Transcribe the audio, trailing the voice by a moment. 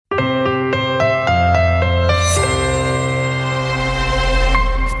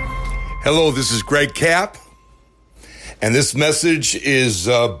Hello, this is Greg Kapp, and this message is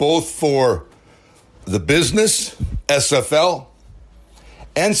both for the business, SFL,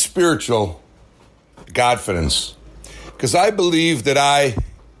 and spiritual Godfidence. Because I believe that I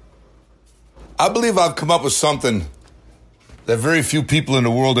believe I've come up with something that very few people in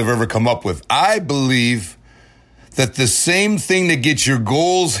the world have ever come up with. I believe that the same thing that gets your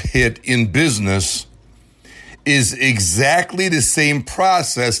goals hit in business is exactly the same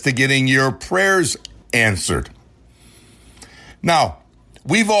process to getting your prayers answered. Now,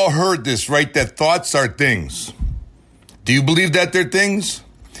 we've all heard this, right? That thoughts are things. Do you believe that they're things?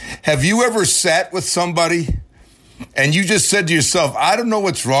 Have you ever sat with somebody and you just said to yourself, I don't know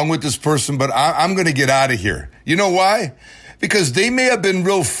what's wrong with this person, but I'm going to get out of here. You know why? Because they may have been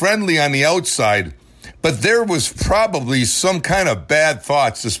real friendly on the outside, but there was probably some kind of bad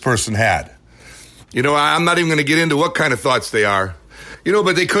thoughts this person had. You know, I'm not even going to get into what kind of thoughts they are. You know,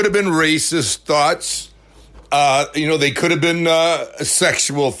 but they could have been racist thoughts. They could have been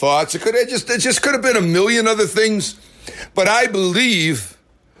sexual thoughts. It just could have been a million other things. But I believe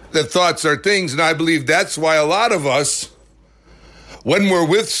that thoughts are things, and I believe that's why a lot of us, when we're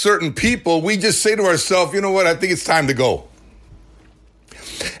with certain people, we just say to ourselves, you know what, I think it's time to go.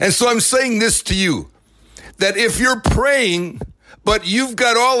 And so I'm saying this to you, that if you're praying, but you've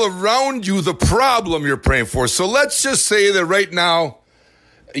got all around you the problem you're praying for. So let's just say that right now,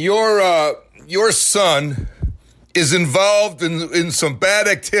 your son is involved in some bad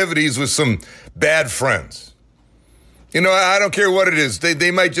activities with some bad friends. You know, I don't care what it is. They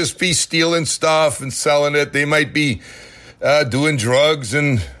might just be stealing stuff and selling it. They might be doing drugs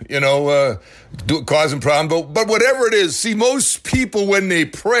and, causing problems. But whatever it is, see, most people, when they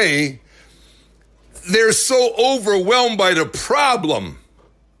pray, they're so overwhelmed by the problem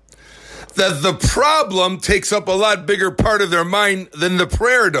that the problem takes up a lot bigger part of their mind than the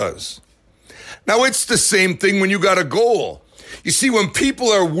prayer does. Now, it's the same thing when you got a goal. You see, when people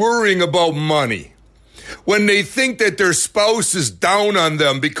are worrying about money, when they think that their spouse is down on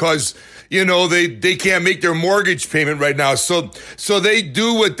them because, they can't make their mortgage payment right now. So they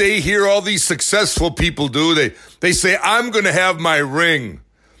do what they hear all these successful people do. They say, I'm going to have my ring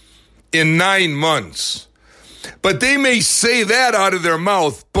in 9 months. But they may say that out of their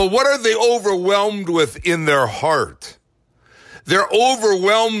mouth, but what are they overwhelmed with in their heart? They're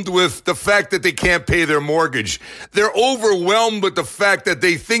overwhelmed with the fact that they can't pay their mortgage. They're overwhelmed with the fact that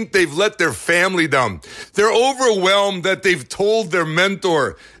they think they've let their family down. They're overwhelmed that they've told their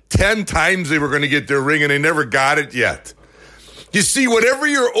mentor 10 times they were going to get their ring and they never got it yet. You see, whatever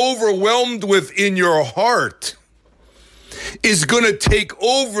you're overwhelmed with in your heart is going to take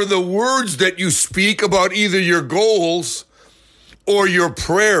over the words that you speak about either your goals or your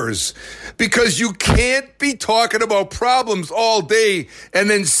prayers, because you can't be talking about problems all day and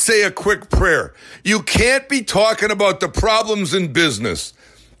then say a quick prayer. You can't be talking about the problems in business,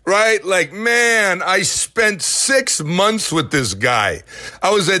 right? Like, man, I spent 6 months with this guy.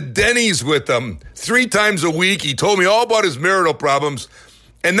 I was at Denny's with him 3 times a week. He told me all about his marital problems,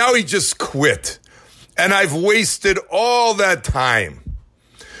 and now he just quit. And I've wasted all that time.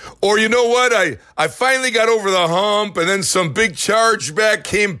 Or you know what? I finally got over the hump, and then some big chargeback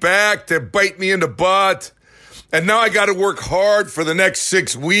came back to bite me in the butt. And now I got to work hard for the next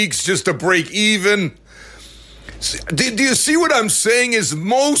 6 weeks just to break even. Do you see what I'm saying? Is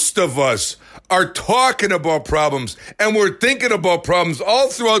most of us are talking about problems, and we're thinking about problems all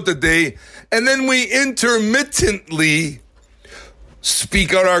throughout the day, and then we intermittently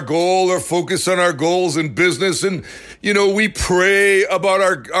speak on our goal or focus on our goals in business. And, we pray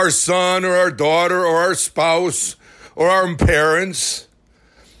about our son or our daughter or our spouse or our parents.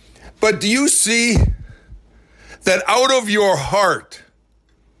 But do you see that out of your heart,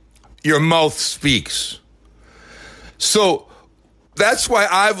 your mouth speaks? So that's why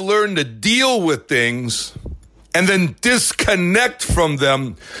I've learned to deal with things and then disconnect from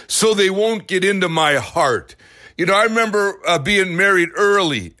them so they won't get into my heart. I remember being married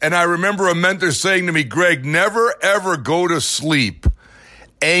early, and I remember a mentor saying to me, Greg, never, ever go to sleep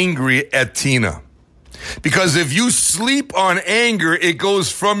angry at Tina. Because if you sleep on anger, it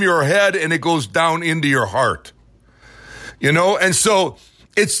goes from your head and it goes down into your heart. And so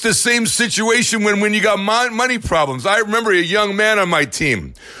it's the same situation when you got money problems. I remember a young man on my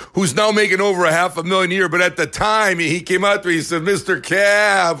team who's now making over $500,000 a year. But at the time, he came out to me, he said, Mr.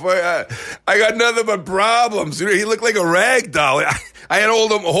 Kapp, I got nothing but problems. He looked like a rag doll. I had to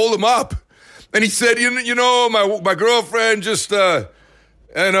hold him up. And he said, my girlfriend just, she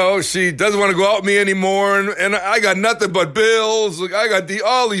doesn't want to go out with me anymore. And I got nothing but bills. I got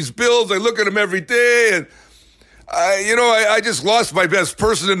all these bills. I look at them every day. And I just lost my best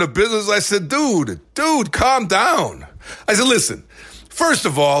person in the business. I said, dude, calm down. I said, listen, first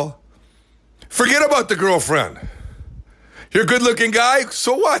of all, forget about the girlfriend. You're a good-looking guy,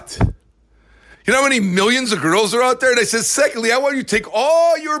 so what? You know how many millions of girls are out there? And I said, secondly, I want you to take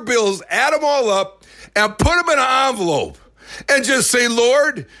all your bills, add them all up, and put them in an envelope. And just say,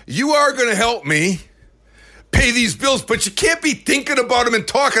 Lord, you are going to help me pay these bills, but you can't be thinking about them and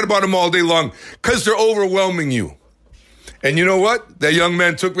talking about them all day long because they're overwhelming you. And you know what? That young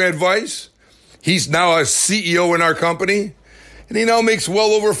man took my advice. He's now a CEO in our company, and he now makes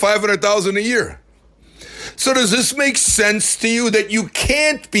well over $500,000 a year. So does this make sense to you that you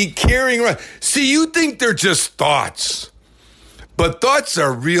can't be carrying around? See, you think they're just thoughts, but thoughts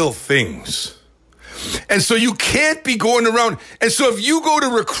are real things. And so you can't be going around. And so if you go to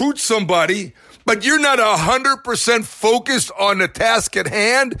recruit somebody, but you're not 100% focused on the task at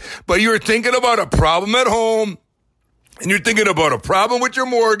hand, but you're thinking about a problem at home, and you're thinking about a problem with your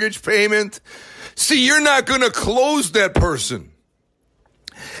mortgage payment, see, you're not going to close that person.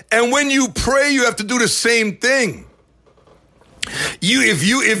 And when you pray, you have to do the same thing.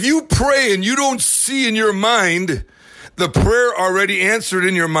 If you pray and you don't see in your mind the prayer already answered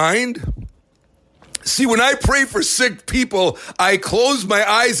in your mind, see, when I pray for sick people, I close my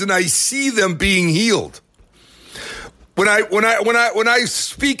eyes and I see them being healed. When I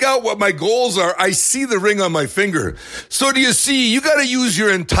speak out what my goals are, I see the ring on my finger. So do you see, you got to use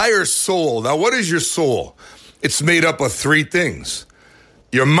your entire soul. Now, what is your soul? It's made up of three things.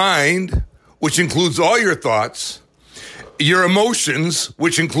 Your mind, which includes all your thoughts, your emotions,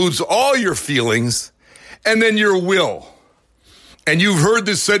 which includes all your feelings, and then your will. And you've heard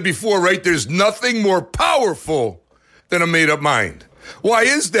this said before, right? There's nothing more powerful than a made-up mind. Why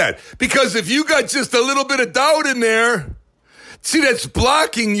is that? Because if you got just a little bit of doubt in there, see, that's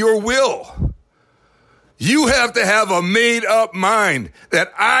blocking your will. You have to have a made-up mind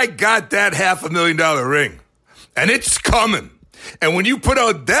that I got that $500,000 ring, and it's coming. And when you put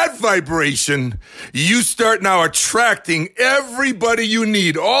out that vibration, you start now attracting everybody you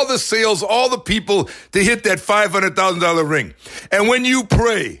need, all the sales, all the people to hit that $500,000 ring. And when you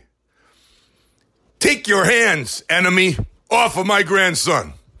pray, take your hands, enemy, off of my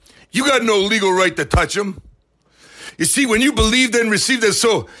grandson. You got no legal right to touch him. You see, when you believed and received it,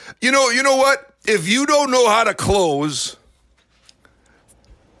 so, you know what? If you don't know how to close,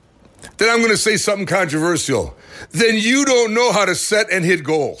 then I'm going to say something controversial. Then you don't know how to set and hit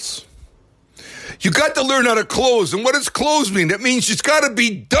goals. You got to learn how to close. And what does close mean? That means it's got to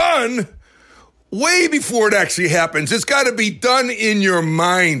be done way before it actually happens. It's got to be done in your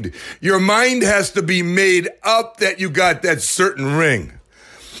mind. Your mind has to be made up that you got that certain ring.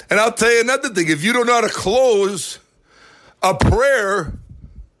 And I'll tell you another thing. If you don't know how to close a prayer,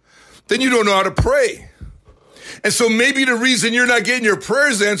 then you don't know how to pray. And so maybe the reason you're not getting your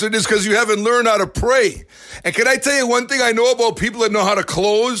prayers answered is because you haven't learned how to pray. And can I tell you one thing I know about people that know how to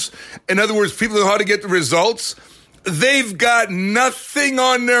close? In other words, people know how to get the results. They've got nothing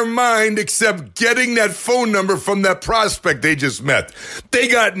on their mind except getting that phone number from that prospect they just met. They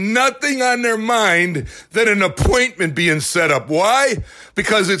got nothing on their mind than an appointment being set up. Why?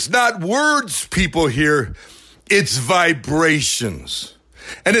 Because it's not words people hear, it's vibrations.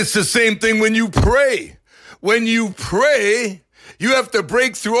 And it's the same thing when you pray. When you pray, you have to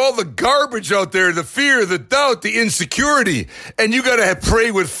break through all the garbage out there, the fear, the doubt, the insecurity, and you got to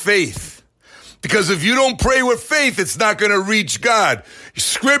pray with faith. Because if you don't pray with faith, it's not going to reach God.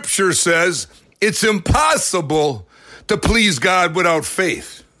 Scripture says it's impossible to please God without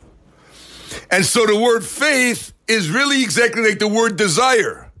faith. And so the word faith is really exactly like the word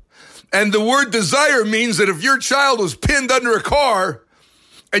desire. And the word desire means that if your child was pinned under a car,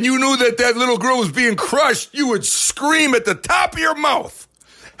 and you knew that that little girl was being crushed, you would scream at the top of your mouth,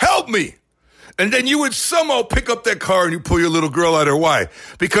 help me. And then you would somehow pick up that car and you pull your little girl out of her. Why?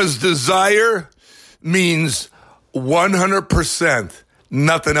 Because desire means 100%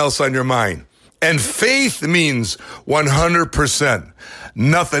 nothing else on your mind. And faith means 100%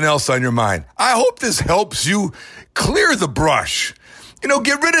 nothing else on your mind. I hope this helps you clear the brush.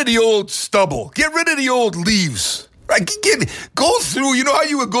 Get rid of the old stubble. Get rid of the old leaves. Go through, you know how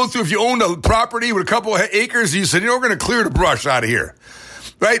you would go through if you owned a property with a couple of acres and you said, we're going to clear the brush out of here,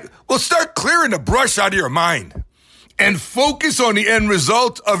 right? Well, start clearing the brush out of your mind and focus on the end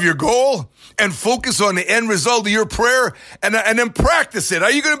result of your goal and focus on the end result of your prayer and then practice it.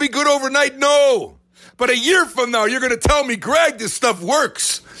 Are you going to be good overnight? No. But a year from now, you're going to tell me, Greg, this stuff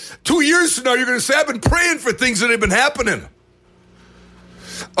works. 2 years from now, you're going to say, I've been praying for things that have been happening.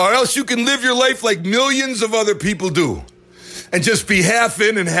 Or else you can live your life like millions of other people do and just be half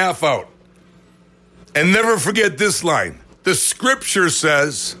in and half out. And never forget this line. The scripture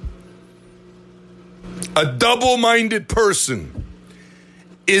says, a double-minded person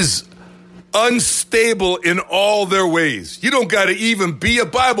is unstable in all their ways. You don't got to even be a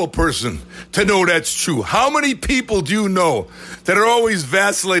Bible person to know that's true. How many people do you know that are always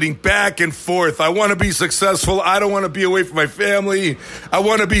vacillating back and forth? I want to be successful. I don't want to be away from my family. I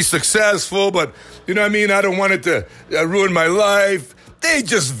want to be successful, but you know what I mean? I don't want it to ruin my life. They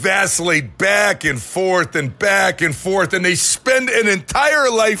just vacillate back and forth, and they spend an entire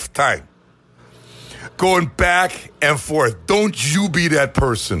lifetime going back and forth. Don't you be that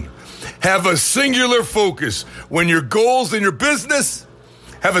person. Have a singular focus. When your goals in your business,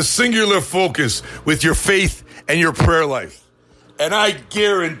 have a singular focus with your faith and your prayer life. And I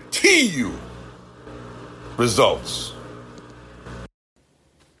guarantee you results.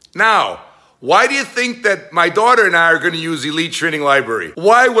 Now, why do you think that my daughter and I are going to use Elite Training Library?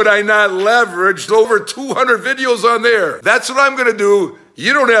 Why would I not leverage over 200 videos on there? That's what I'm going to do.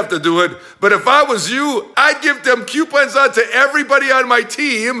 You don't have to do it. But if I was you, I'd give them coupons out to everybody on my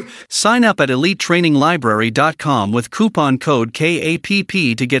team. Sign up at EliteTrainingLibrary.com with coupon code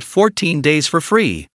KAPP to get 14 days for free.